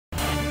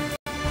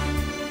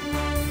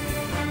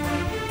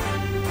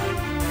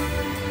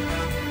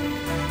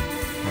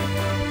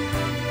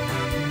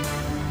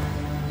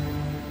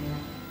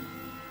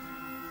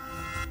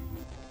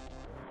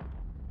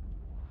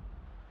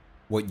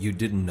What you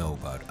didn't know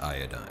about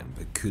iodine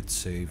but could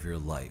save your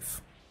life.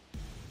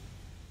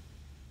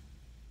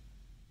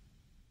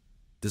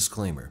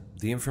 Disclaimer: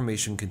 the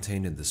information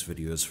contained in this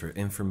video is for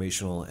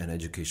informational and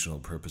educational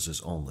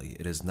purposes only.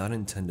 It is not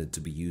intended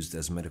to be used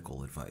as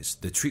medical advice.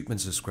 The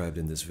treatments described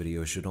in this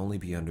video should only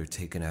be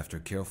undertaken after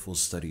careful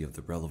study of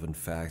the relevant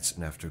facts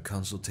and after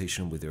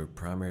consultation with your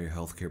primary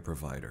healthcare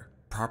provider.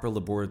 Proper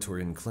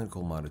laboratory and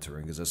clinical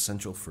monitoring is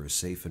essential for a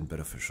safe and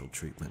beneficial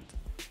treatment.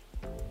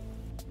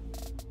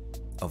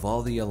 Of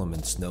all the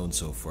elements known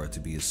so far to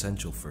be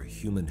essential for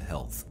human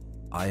health,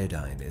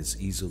 iodine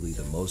is easily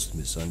the most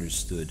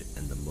misunderstood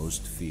and the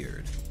most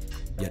feared.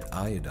 Yet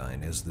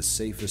iodine is the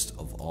safest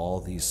of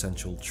all the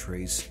essential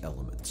trace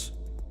elements.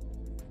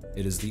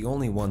 It is the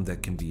only one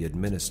that can be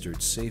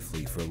administered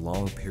safely for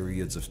long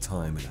periods of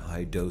time in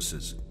high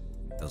doses,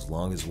 as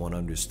long as one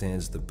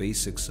understands the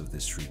basics of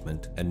this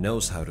treatment and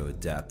knows how to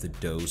adapt the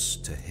dose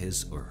to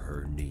his or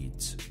her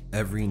needs.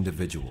 Every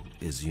individual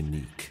is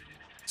unique,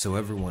 so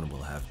everyone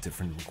will have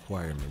different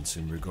requirements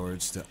in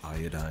regards to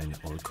iodine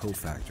or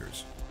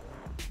cofactors.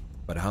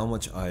 But how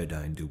much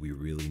iodine do we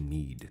really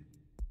need?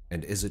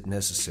 And is it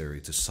necessary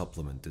to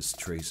supplement this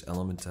trace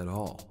element at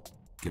all,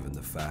 given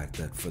the fact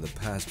that for the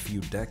past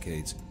few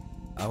decades,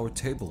 our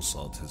table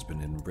salt has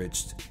been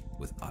enriched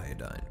with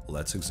iodine?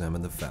 Let's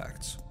examine the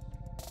facts.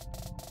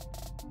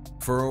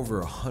 For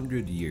over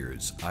 100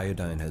 years,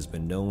 iodine has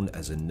been known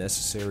as a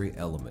necessary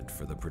element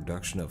for the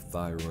production of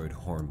thyroid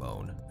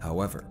hormone.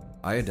 However,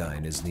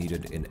 iodine is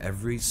needed in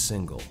every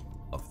single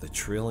of the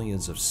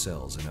trillions of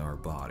cells in our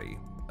body,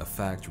 a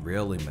fact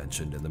rarely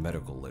mentioned in the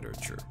medical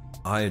literature.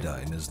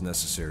 Iodine is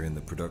necessary in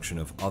the production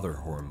of other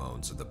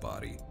hormones in the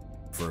body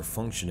for a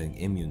functioning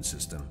immune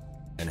system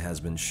and has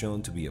been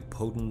shown to be a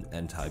potent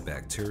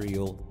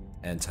antibacterial,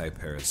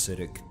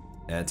 antiparasitic,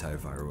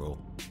 antiviral,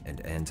 and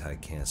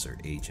anti-cancer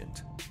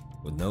agent,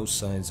 with no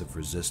signs of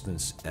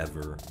resistance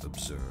ever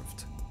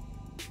observed.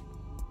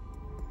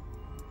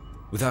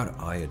 Without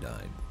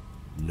iodine,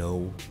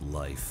 no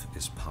life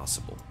is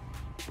possible.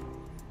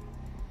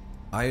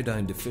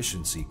 Iodine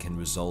deficiency can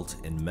result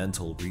in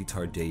mental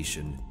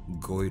retardation,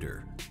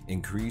 goiter,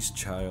 increased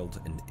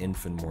child and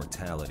infant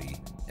mortality,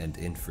 and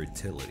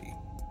infertility.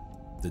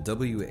 The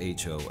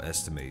WHO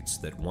estimates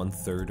that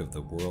 1/3 of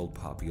the world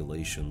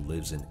population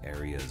lives in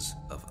areas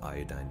of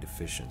iodine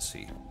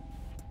deficiency.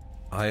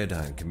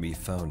 Iodine can be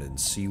found in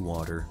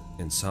seawater,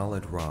 in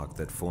solid rock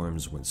that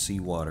forms when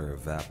seawater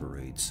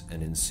evaporates,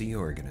 and in sea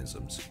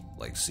organisms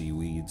like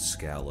seaweed,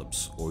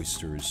 scallops,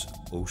 oysters,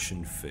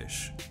 ocean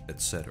fish,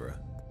 etc.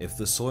 If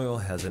the soil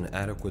has an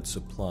adequate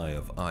supply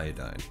of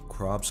iodine,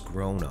 crops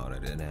grown on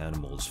it and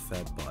animals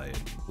fed by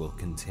it will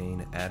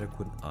contain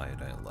adequate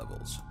iodine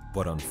levels.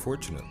 But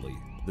unfortunately,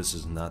 this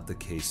is not the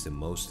case in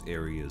most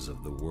areas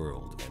of the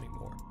world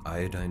anymore.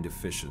 Iodine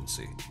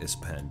deficiency is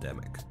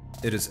pandemic.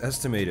 It is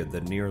estimated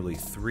that nearly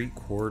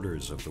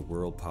 3/4 of the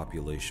world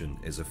population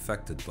is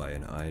affected by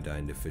an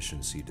iodine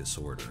deficiency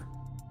disorder.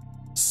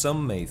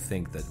 Some may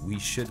think that we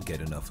should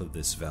get enough of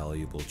this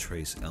valuable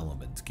trace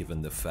element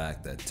given the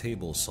fact that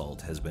table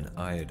salt has been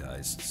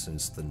iodized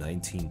since the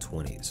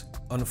 1920s.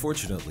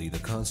 Unfortunately, the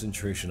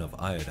concentration of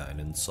iodine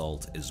in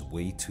salt is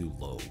way too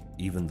low,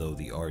 even though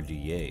the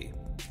RDA,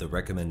 the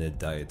recommended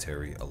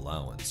dietary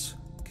allowance,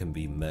 can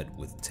be met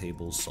with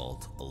table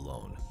salt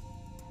alone.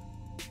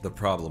 The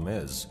problem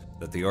is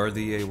that the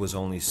RDA was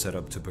only set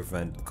up to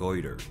prevent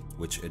goiter,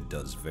 which it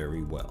does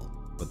very well,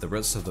 but the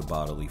rest of the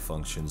bodily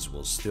functions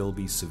will still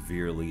be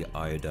severely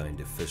iodine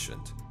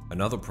deficient.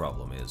 Another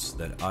problem is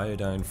that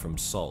iodine from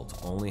salt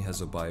only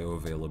has a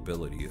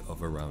bioavailability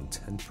of around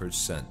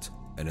 10%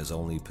 and is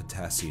only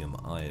potassium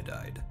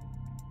iodide.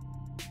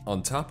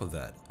 On top of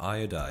that,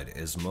 iodide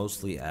is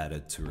mostly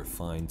added to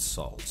refined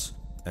salts,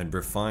 and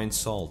refined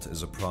salt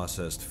is a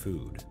processed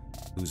food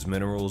whose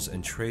minerals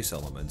and trace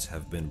elements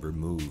have been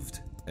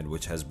removed and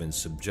which has been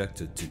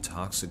subjected to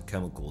toxic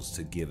chemicals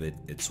to give it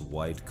its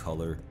white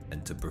color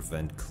and to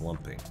prevent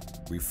clumping.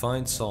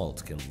 Refined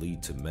salt can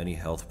lead to many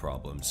health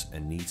problems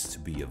and needs to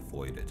be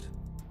avoided.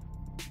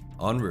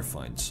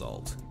 Unrefined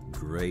salt,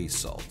 gray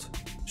salt,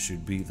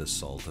 should be the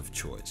salt of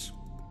choice.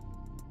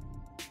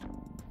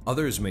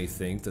 Others may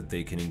think that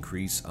they can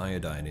increase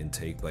iodine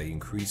intake by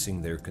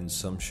increasing their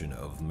consumption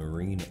of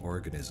marine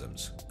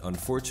organisms.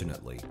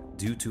 Unfortunately,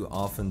 due to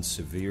often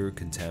severe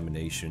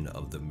contamination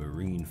of the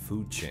marine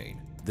food chain,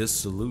 this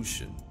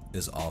solution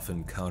is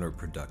often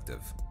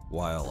counterproductive.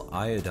 While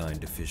iodine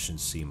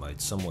deficiency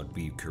might somewhat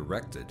be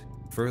corrected,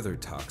 further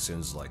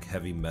toxins like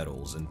heavy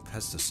metals and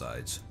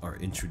pesticides are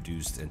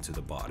introduced into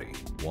the body.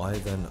 Why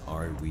then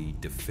are we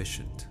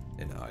deficient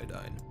in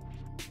iodine?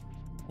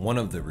 One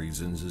of the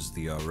reasons is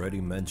the already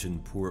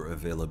mentioned poor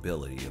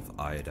availability of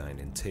iodine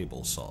in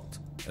table salt,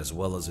 as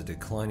well as a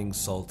declining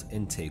salt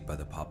intake by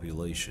the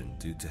population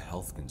due to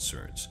health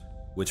concerns,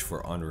 which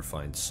for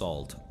unrefined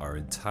salt are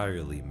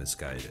entirely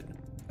misguided.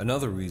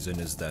 Another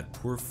reason is that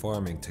poor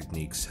farming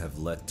techniques have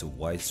led to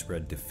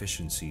widespread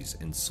deficiencies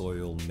in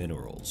soil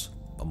minerals,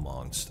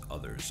 amongst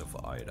others of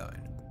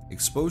iodine.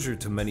 Exposure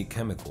to many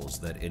chemicals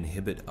that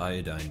inhibit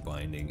iodine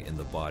binding in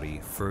the body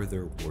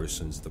further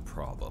worsens the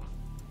problem.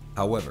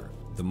 However,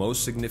 the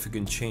most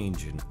significant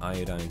change in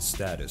iodine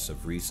status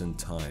of recent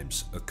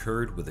times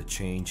occurred with a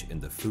change in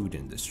the food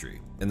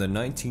industry. In the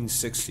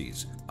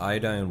 1960s,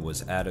 iodine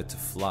was added to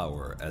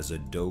flour as a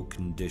dough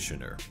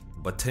conditioner,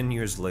 but 10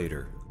 years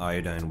later,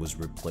 iodine was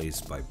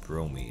replaced by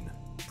bromine.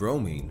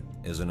 Bromine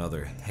is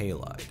another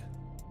halide,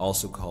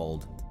 also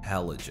called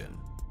halogen,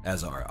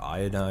 as are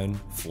iodine,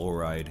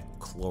 fluoride,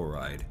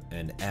 chloride,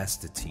 and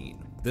astatine.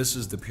 This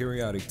is the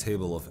periodic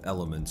table of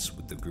elements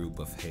with the group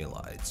of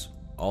halides.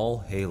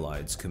 All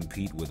halides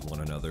compete with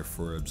one another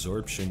for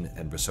absorption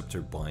and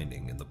receptor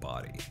binding in the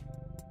body.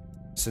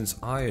 Since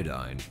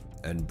iodine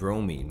and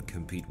bromine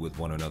compete with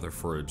one another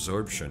for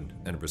absorption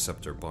and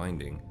receptor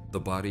binding, the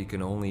body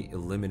can only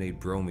eliminate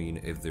bromine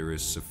if there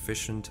is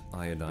sufficient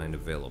iodine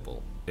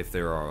available. If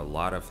there are a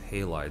lot of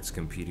halides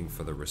competing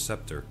for the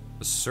receptor,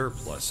 a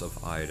surplus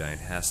of iodine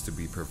has to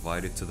be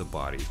provided to the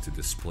body to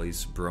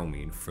displace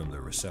bromine from the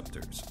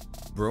receptors.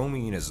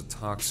 Bromine is a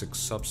toxic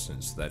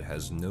substance that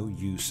has no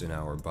use in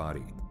our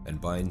body and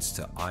binds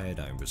to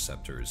iodine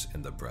receptors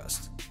in the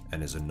breast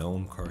and is a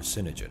known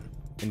carcinogen.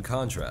 In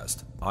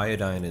contrast,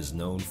 iodine is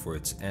known for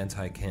its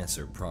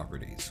anti-cancer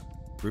properties.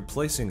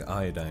 Replacing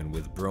iodine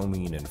with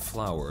bromine in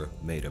flour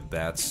made a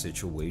bad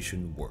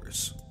situation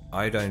worse.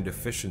 Iodine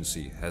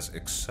deficiency has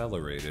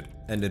accelerated,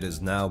 and it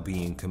is now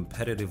being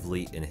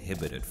competitively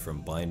inhibited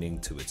from binding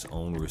to its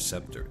own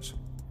receptors.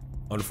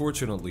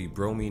 Unfortunately,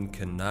 bromine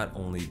can not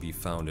only be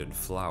found in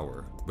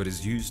flour, but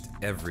is used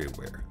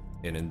everywhere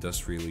in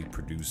industrially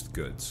produced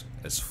goods.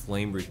 As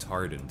flame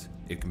retardant,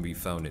 it can be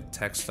found in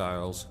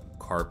textiles,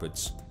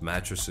 carpets,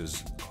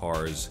 mattresses,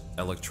 cars,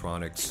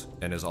 electronics,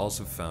 and is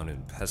also found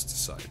in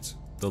pesticides.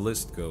 The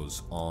list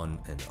goes on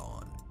and on.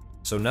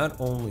 So not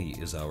only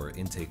is our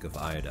intake of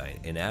iodine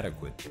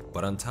inadequate,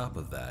 but on top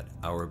of that,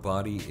 our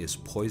body is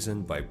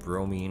poisoned by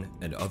bromine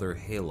and other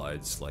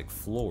halides like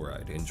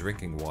fluoride in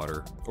drinking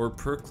water or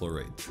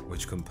perchlorate,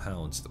 which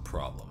compounds the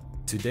problem.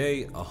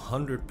 Today,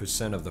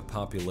 100% of the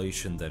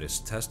population that is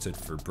tested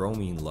for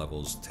bromine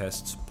levels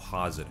tests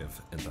positive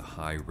in the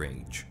high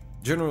range.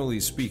 Generally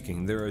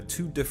speaking, there are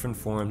two different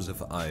forms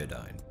of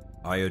iodine: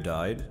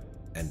 iodide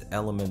and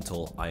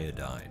elemental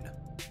iodine.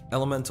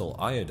 Elemental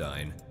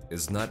iodine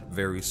is not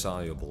very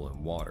soluble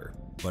in water,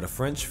 but a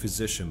French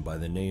physician by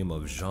the name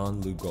of Jean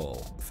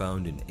Lugol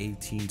found in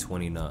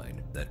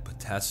 1829 that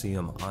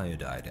potassium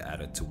iodide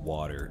added to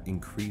water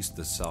increased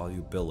the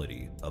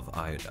solubility of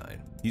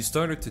iodine. He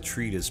started to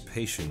treat his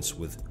patients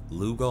with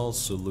Lugol's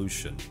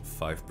solution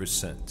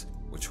 5%,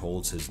 which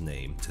holds his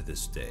name to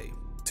this day.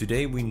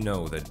 Today we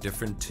know that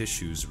different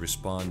tissues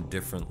respond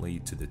differently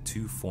to the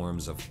two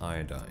forms of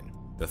iodine.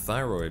 The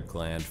thyroid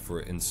gland,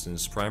 for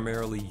instance,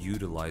 primarily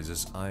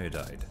utilizes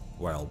iodide,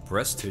 while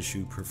breast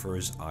tissue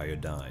prefers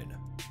iodine.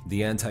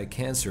 The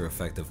anti-cancer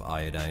effect of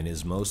iodine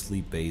is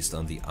mostly based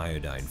on the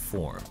iodine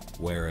form,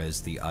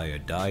 whereas the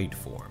iodide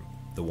form,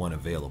 the one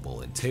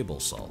available in table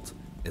salt,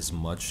 is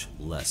much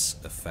less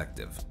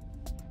effective.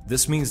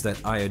 This means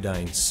that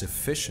iodine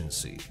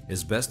sufficiency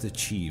is best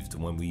achieved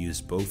when we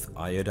use both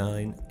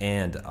iodine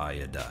and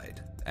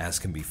iodide, as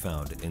can be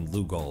found in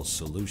Lugol's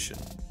solution.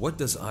 What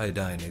does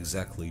iodine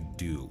exactly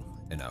do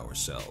in our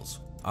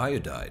cells?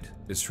 Iodide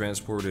is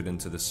transported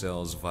into the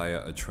cells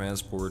via a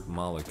transport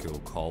molecule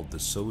called the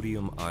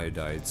sodium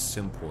iodide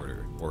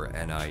symporter, or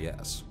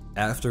NIS.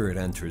 After it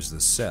enters the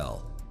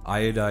cell,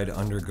 iodide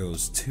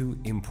undergoes two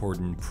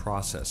important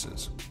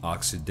processes: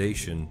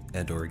 oxidation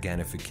and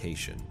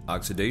organification.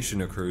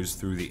 Oxidation occurs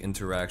through the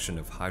interaction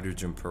of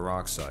hydrogen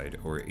peroxide,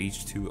 or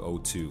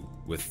H2O2,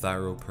 with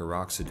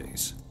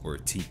thyroperoxidase, or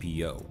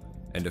TPO,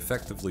 and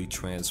effectively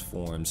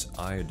transforms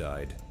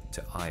iodide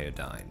to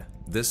iodine.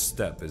 This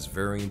step is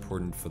very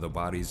important for the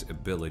body's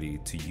ability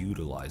to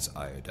utilize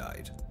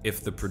iodide.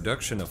 If the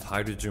production of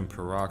hydrogen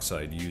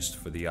peroxide used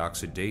for the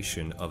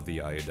oxidation of the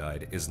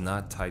iodide is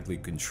not tightly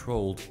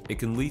controlled, it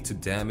can lead to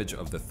damage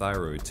of the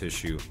thyroid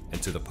tissue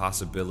and to the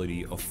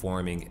possibility of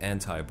forming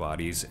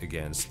antibodies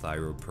against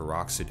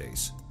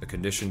thyroperoxidase, a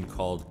condition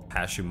called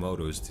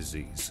Hashimoto's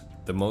disease,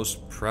 the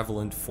most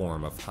prevalent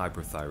form of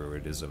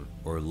hyperthyroidism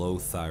or low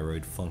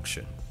thyroid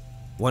function.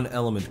 One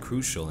element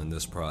crucial in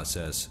this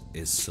process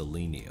is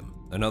selenium,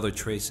 another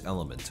trace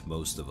element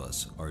most of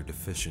us are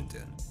deficient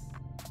in.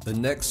 The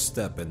next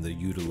step in the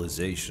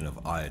utilization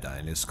of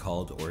iodine is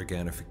called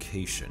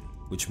organification,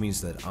 which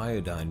means that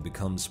iodine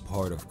becomes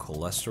part of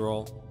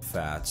cholesterol,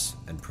 fats,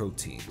 and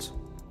proteins.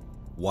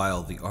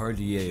 While the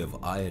RDA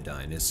of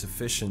iodine is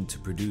sufficient to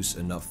produce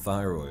enough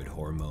thyroid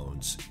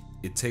hormones,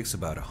 it takes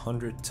about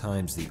 100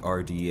 times the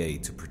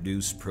RDA to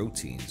produce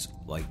proteins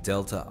like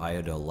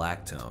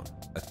delta-iodolactone,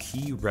 a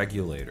key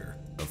regulator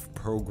of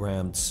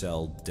programmed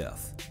cell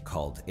death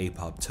called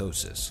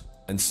apoptosis,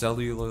 and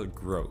cellular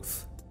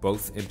growth,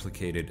 both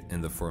implicated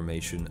in the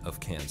formation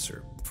of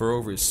cancer. For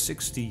over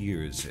 60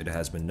 years, it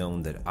has been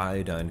known that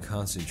iodine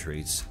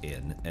concentrates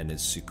in and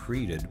is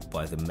secreted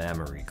by the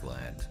mammary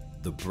gland.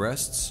 The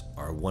breasts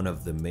are one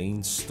of the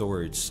main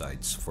storage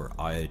sites for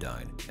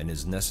iodine and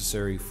is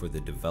necessary for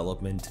the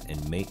development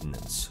and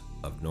maintenance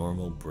of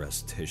normal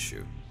breast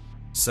tissue.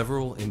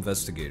 Several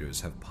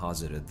investigators have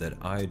posited that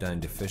iodine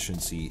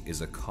deficiency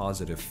is a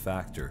causative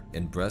factor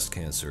in breast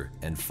cancer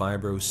and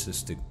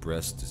fibrocystic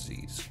breast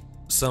disease.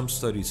 Some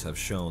studies have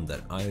shown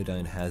that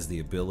iodine has the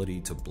ability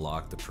to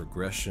block the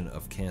progression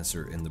of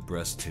cancer in the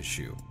breast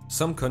tissue.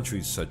 Some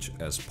countries such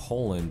as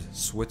Poland,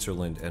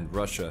 Switzerland, and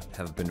Russia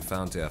have been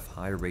found to have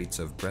high rates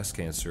of breast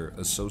cancer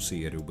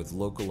associated with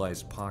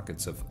localized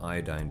pockets of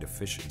iodine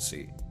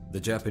deficiency. The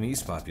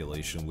Japanese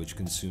population, which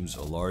consumes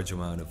a large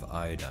amount of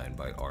iodine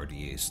by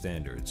RDA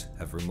standards,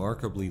 have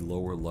remarkably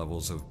lower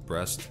levels of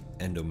breast,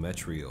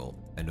 endometrial,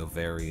 and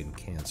ovarian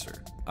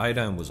cancer.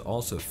 Iodine was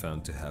also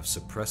found to have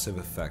suppressive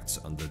effects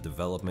on the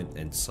development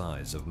and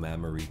size of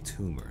mammary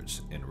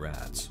tumors in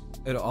rats.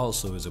 It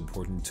also is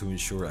important to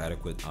ensure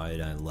adequate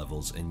iodine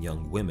levels in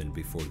young women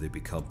before they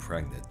become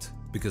pregnant,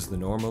 because the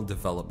normal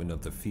development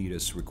of the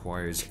fetus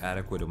requires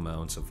adequate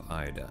amounts of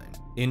iodine.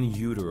 In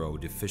utero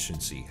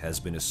deficiency has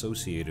been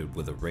associated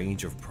with a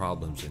range of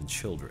problems in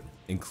children,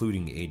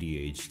 including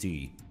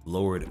ADHD,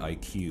 lowered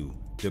IQ,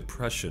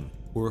 depression,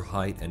 poor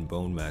height and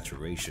bone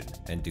maturation,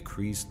 and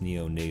decreased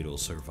neonatal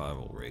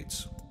survival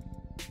rates.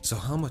 So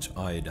how much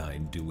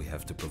iodine do we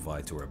have to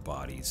provide to our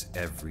bodies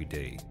every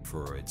day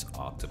for its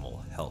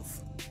optimal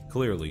health?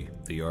 Clearly,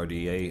 the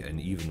RDA and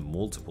even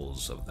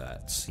multiples of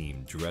that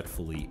seem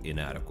dreadfully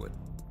inadequate.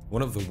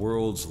 One of the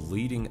world's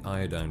leading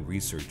iodine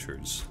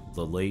researchers,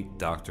 the late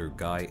Dr.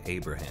 Guy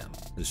Abraham,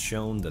 has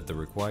shown that the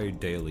required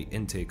daily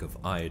intake of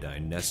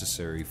iodine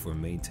necessary for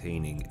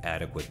maintaining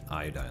adequate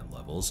iodine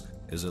levels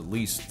is at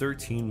least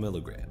 13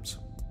 milligrams,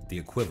 the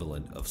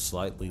equivalent of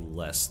slightly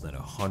less than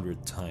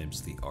 100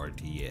 times the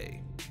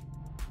RDA.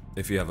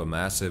 If you have a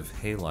massive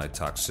halide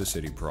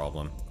toxicity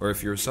problem, or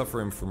if you're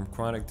suffering from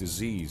chronic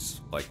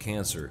disease like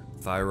cancer,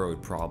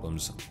 thyroid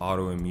problems,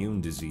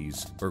 autoimmune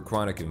disease, or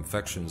chronic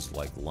infections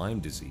like Lyme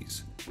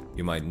disease,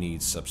 you might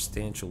need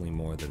substantially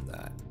more than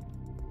that.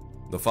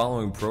 The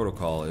following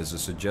protocol is a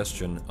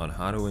suggestion on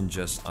how to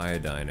ingest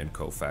iodine and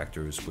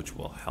cofactors which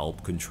will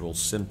help control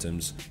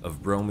symptoms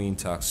of bromine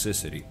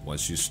toxicity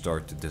once you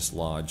start to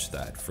dislodge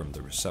that from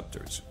the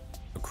receptors.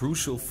 A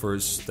crucial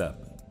first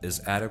step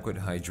is adequate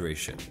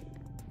hydration.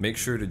 Make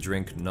sure to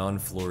drink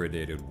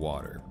non-fluoridated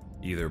water,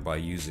 either by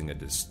using a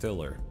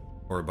distiller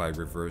or by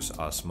reverse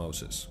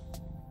osmosis.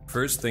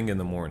 First thing in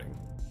the morning,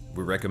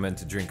 we recommend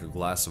to drink a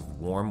glass of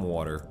warm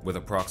water with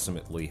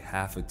approximately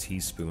half a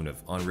teaspoon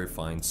of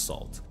unrefined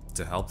salt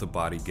to help the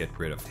body get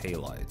rid of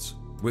halides.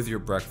 With your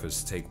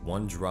breakfast, take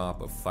 1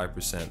 drop of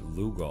 5%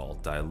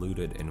 Lugol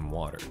diluted in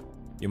water.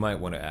 You might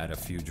want to add a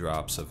few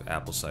drops of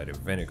apple cider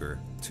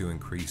vinegar to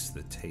increase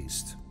the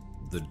taste.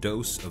 The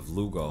dose of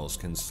Lugols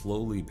can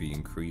slowly be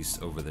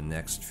increased over the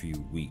next few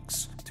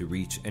weeks to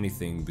reach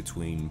anything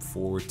between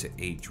 4 to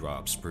 8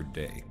 drops per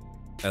day.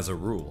 As a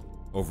rule,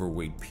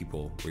 overweight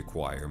people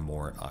require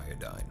more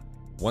iodine.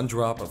 1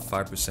 drop of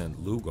 5%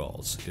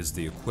 Lugols is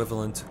the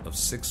equivalent of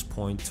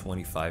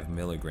 6.25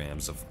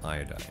 milligrams of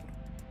iodine.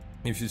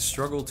 If you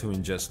struggle to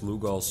ingest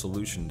Lugol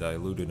solution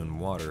diluted in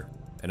water,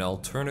 an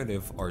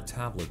alternative are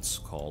tablets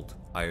called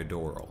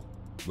Iodoral,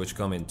 which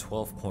come in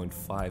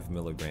 12.5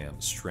 milligram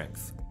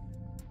strength.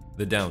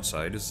 The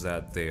downside is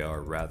that they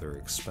are rather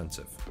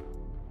expensive.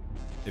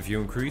 If you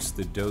increase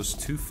the dose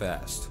too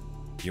fast,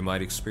 you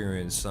might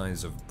experience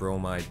signs of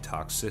bromide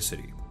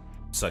toxicity,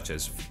 such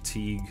as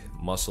fatigue,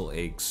 muscle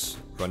aches,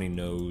 runny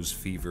nose,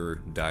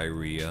 fever,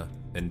 diarrhea,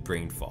 and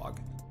brain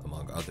fog,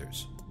 among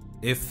others.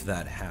 If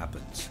that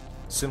happens,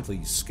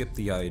 simply skip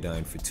the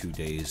iodine for 2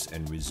 days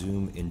and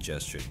resume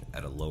ingestion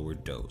at a lower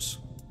dose.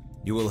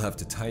 You will have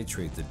to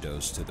titrate the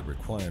dose to the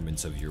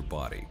requirements of your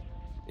body.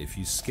 If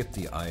you skip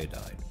the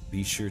iodine,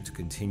 be sure to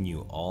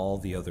continue all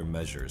the other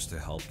measures to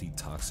help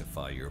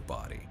detoxify your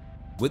body.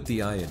 With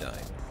the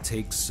iodine,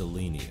 take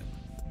selenium.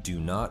 Do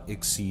not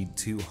exceed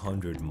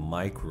 200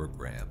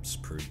 micrograms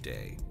per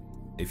day.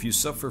 If you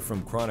suffer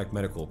from chronic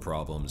medical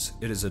problems,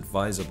 it is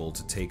advisable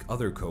to take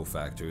other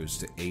cofactors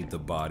to aid the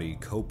body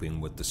coping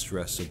with the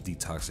stress of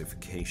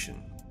detoxification.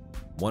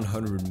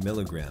 100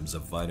 milligrams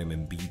of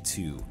vitamin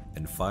B2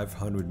 and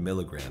 500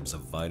 milligrams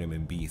of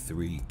vitamin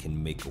B3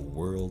 can make a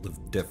world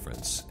of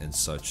difference in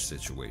such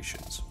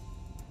situations.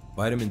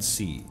 Vitamin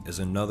C is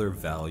another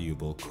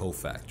valuable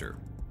cofactor,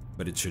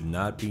 but it should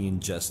not be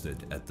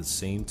ingested at the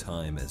same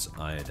time as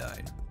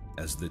iodine,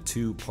 as the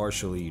two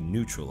partially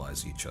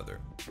neutralize each other.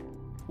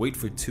 Wait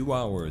for 2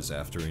 hours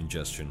after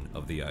ingestion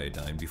of the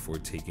iodine before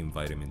taking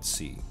vitamin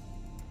C.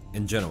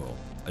 In general,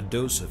 a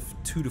dose of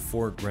 2 to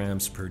 4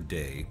 grams per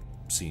day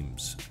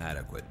seems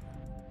adequate.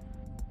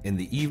 In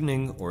the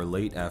evening or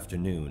late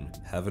afternoon,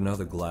 have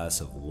another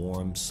glass of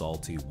warm,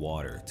 salty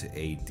water to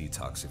aid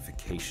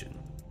detoxification.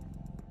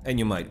 And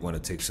you might want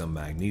to take some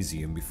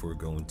magnesium before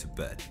going to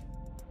bed,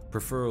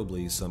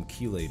 preferably some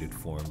chelated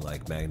form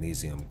like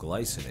magnesium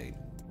glycinate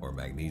or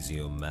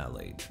magnesium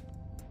malate.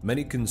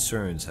 Many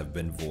concerns have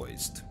been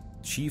voiced,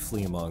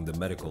 chiefly among the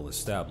medical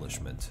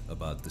establishment,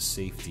 about the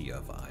safety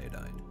of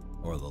iodine.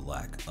 or the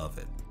lack of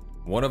it.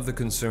 One of the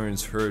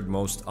concerns heard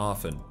most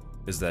often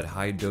is that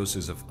high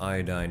doses of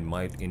iodine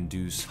might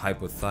induce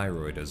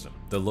hypothyroidism,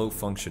 the low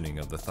functioning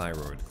of the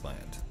thyroid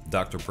gland.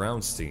 Dr.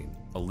 Brownstein,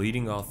 a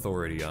leading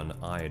authority on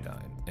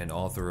iodine and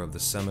author of the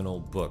seminal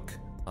book,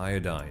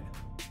 Iodine: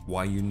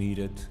 Why You Need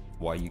It,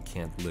 Why You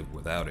Can't Live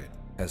Without It,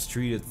 has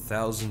treated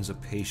thousands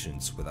of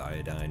patients with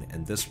iodine,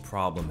 and this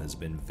problem has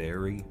been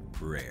very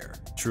rare.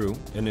 True,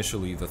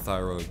 initially the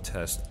thyroid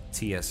test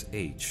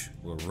TSH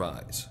will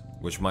rise,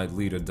 which might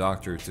lead a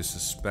doctor to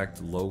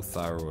suspect low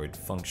thyroid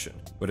function,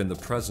 but in the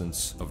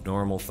presence of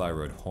normal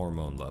thyroid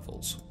hormone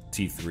levels,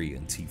 T3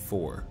 and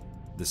T4,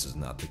 this is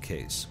not the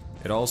case.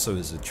 It also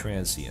is a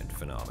transient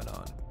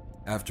phenomenon.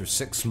 After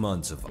 6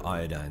 months of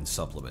iodine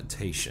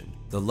supplementation,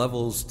 the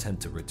levels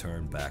tend to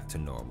return back to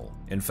normal.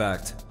 In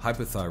fact,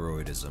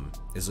 hypothyroidism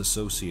is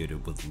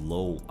associated with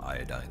low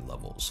iodine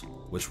levels,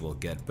 which will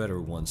get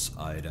better once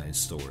iodine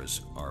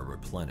stores are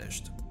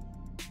replenished.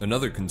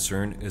 Another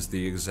concern is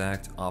the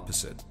exact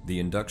opposite,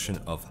 the induction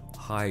of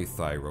high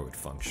thyroid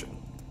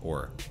function,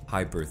 or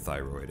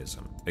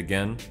hyperthyroidism.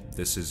 Again,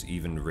 this is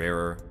even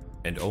rarer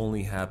and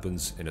only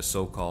happens in a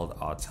so-called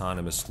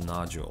autonomous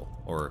nodule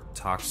or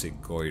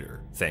toxic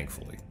goiter,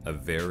 thankfully, a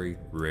very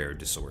rare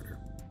disorder.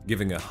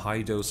 Giving a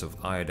high dose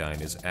of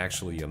iodine is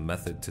actually a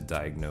method to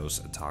diagnose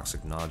a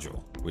toxic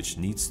nodule, which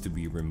needs to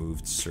be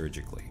removed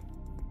surgically.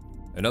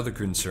 Another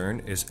concern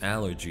is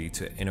allergy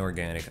to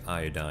inorganic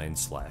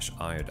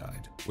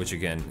iodine/iodide, which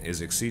again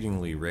is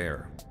exceedingly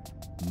rare.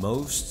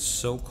 Most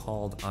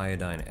so-called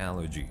iodine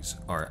allergies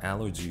are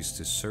allergies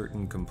to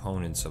certain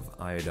components of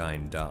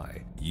iodine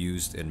dye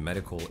used in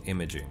medical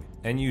imaging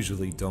and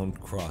usually don't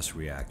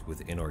cross-react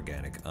with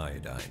inorganic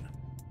iodine.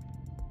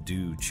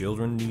 Do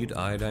children need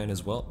iodine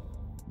as well?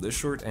 The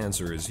short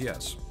answer is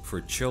yes.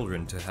 For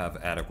children to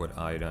have adequate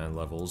iodine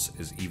levels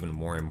is even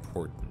more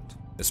important,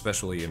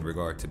 especially in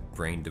regard to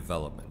brain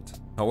development.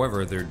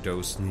 However, their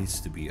dose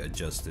needs to be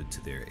adjusted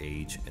to their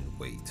age and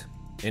weight.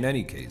 In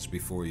any case,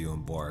 before you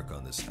embark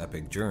on this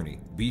epic journey,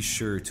 be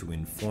sure to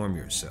inform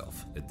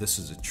yourself that this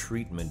is a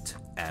treatment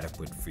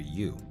adequate for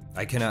you.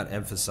 I cannot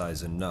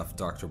emphasize enough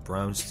Dr.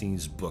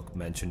 Brownstein's book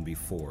mentioned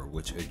before,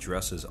 which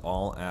addresses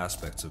all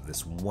aspects of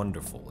this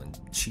wonderful and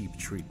cheap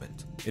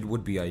treatment. It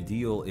would be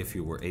ideal if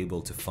you were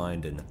able to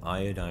find an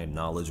iodine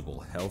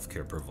knowledgeable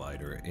healthcare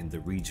provider in the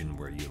region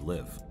where you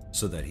live,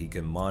 so that he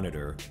can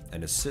monitor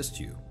and assist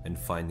you in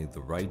finding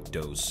the right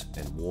dose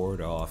and ward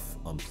off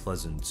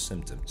unpleasant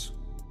symptoms.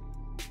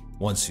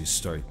 Once you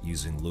start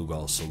using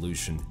Lugol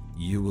solution,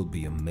 you will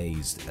be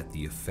amazed at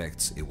the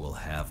effects it will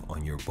have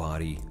on your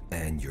body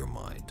and your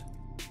mind.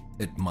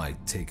 It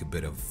might take a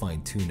bit of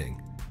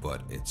fine-tuning,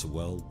 but it's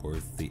well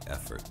worth the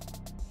effort.